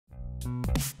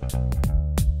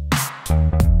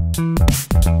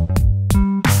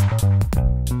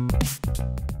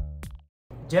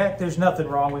Jack, there's nothing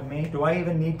wrong with me. Do I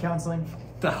even need counseling?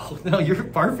 No, you're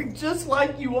perfect just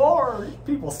like you are.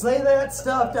 People say that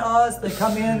stuff to us. They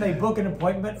come in, they book an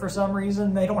appointment for some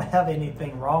reason. They don't have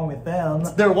anything wrong with them.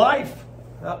 It's their wife.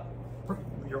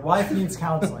 Your wife needs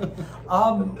counseling.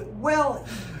 Well,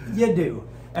 you do.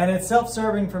 And it's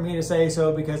self-serving for me to say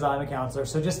so because I'm a counselor.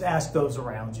 So just ask those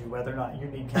around you whether or not you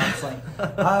need counseling.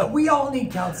 We all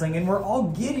need counseling, and we're all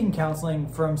getting counseling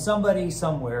from somebody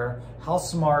somewhere. How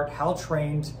smart, how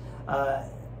trained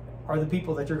are the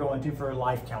people that you're going to for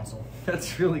life counsel?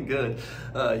 That's really good.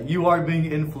 You are being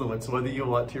influenced whether you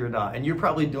want to or not. And you're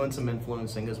probably doing some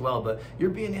influencing as well, but you're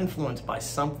being influenced by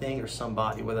something or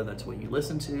somebody, whether that's what you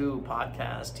listen to,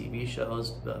 podcasts, TV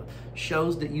shows,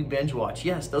 shows that you binge watch.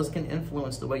 Yes, those can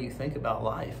influence the way you think about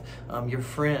life. Your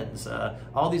friends,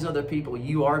 all these other people,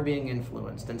 you are being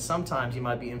influenced. And sometimes you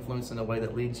might be influenced in a way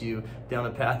that leads you down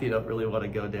a path you don't really want to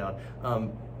go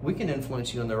down. We can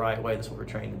influence you in the right way. That's what we're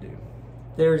trained to do.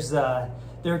 There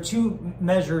are two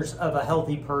measures of a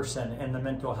healthy person in the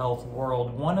mental health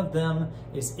world. One of them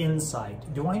is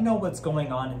insight. Do I know what's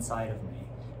going on inside of me?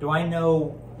 Do I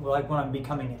know, like, when I'm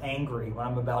becoming angry, when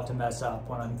I'm about to mess up,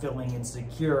 when I'm feeling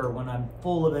insecure, when I'm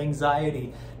full of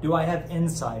anxiety? Do I have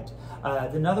insight?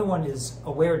 Another one is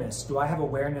awareness. Do I have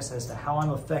awareness as to how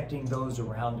I'm affecting those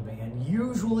around me? And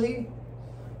usually,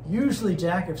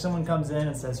 Jack, if someone comes in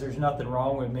and says there's nothing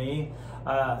wrong with me,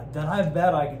 then I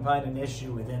bet I can find an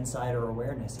issue with insight or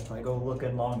awareness if I go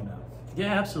looking long enough.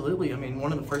 Yeah, absolutely. I mean,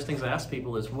 one of the first things I ask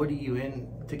people is, what are you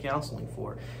into counseling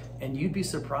for? And you'd be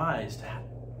surprised.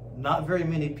 Not very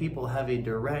many people have a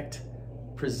direct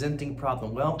presenting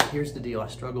problem. Well, here's the deal. I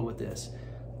struggle with this.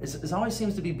 It always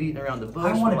seems to be beating around the bush.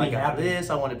 I want to be happy.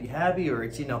 I want to be happy, or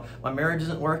it's, my marriage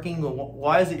isn't working. Well,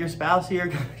 why isn't your spouse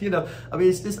here? I mean,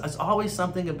 it's always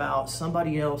something about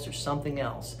somebody else or something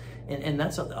else. And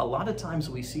that's a lot of times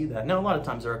we see that. Now, a lot of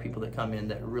times there are people that come in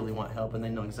that really want help and they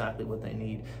know exactly what they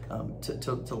need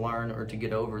to learn or to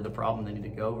get over the problem they need to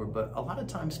go over. But a lot of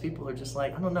times people are just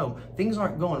like, I don't know, things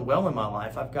aren't going well in my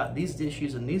life. I've got these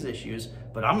issues and these issues,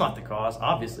 but I'm not the cause,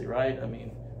 obviously, right? I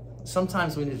mean,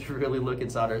 sometimes we need to really look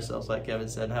inside ourselves, like Kevin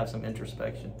said, and have some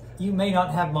introspection. You may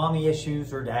not have mommy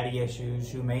issues or daddy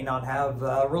issues. You may not have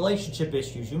relationship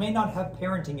issues. You may not have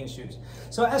parenting issues.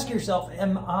 So ask yourself,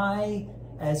 am I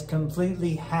as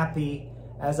completely happy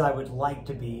as I would like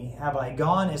to be? Have I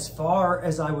gone as far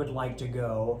as I would like to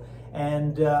go?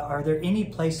 And are there any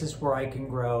places where I can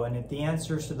grow? And if the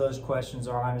answers to those questions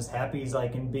are, I'm as happy as I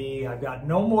can be, I've got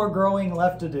no more growing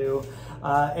left to do,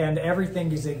 and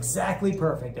everything is exactly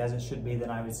perfect as it should be, then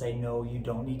I would say, no, you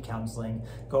don't need counseling.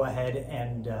 Go ahead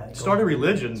and start a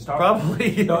religion,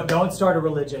 probably. Don't start a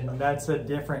religion. That's a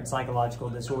different psychological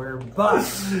disorder. But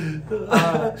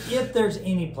if there's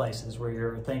any places where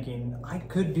you're thinking, I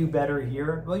could do better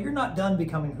here, well, you're not done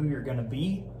becoming who you're going to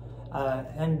be,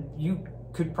 and you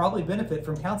could probably benefit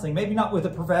from counseling. Maybe not with a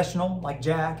professional like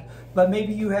Jack, but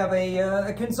maybe you have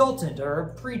a consultant or a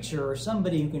preacher or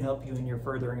somebody who can help you in your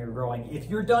furthering or growing. If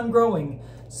you're done growing,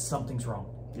 something's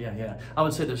wrong. Yeah. I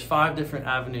would say there's 5 different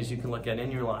avenues you can look at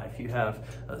in your life. You have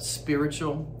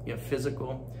spiritual, you have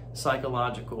physical,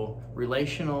 psychological,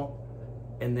 relational,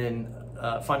 and then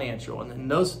financial. And then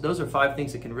those are 5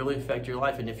 things that can really affect your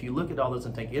life. And if you look at all those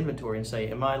and take inventory and say,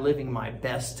 am I living my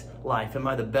best life? Am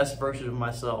I the best version of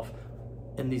myself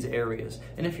in these areas?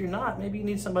 And if you're not, maybe you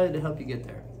need somebody to help you get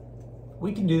there.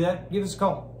 We can do that. Give us a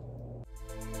call.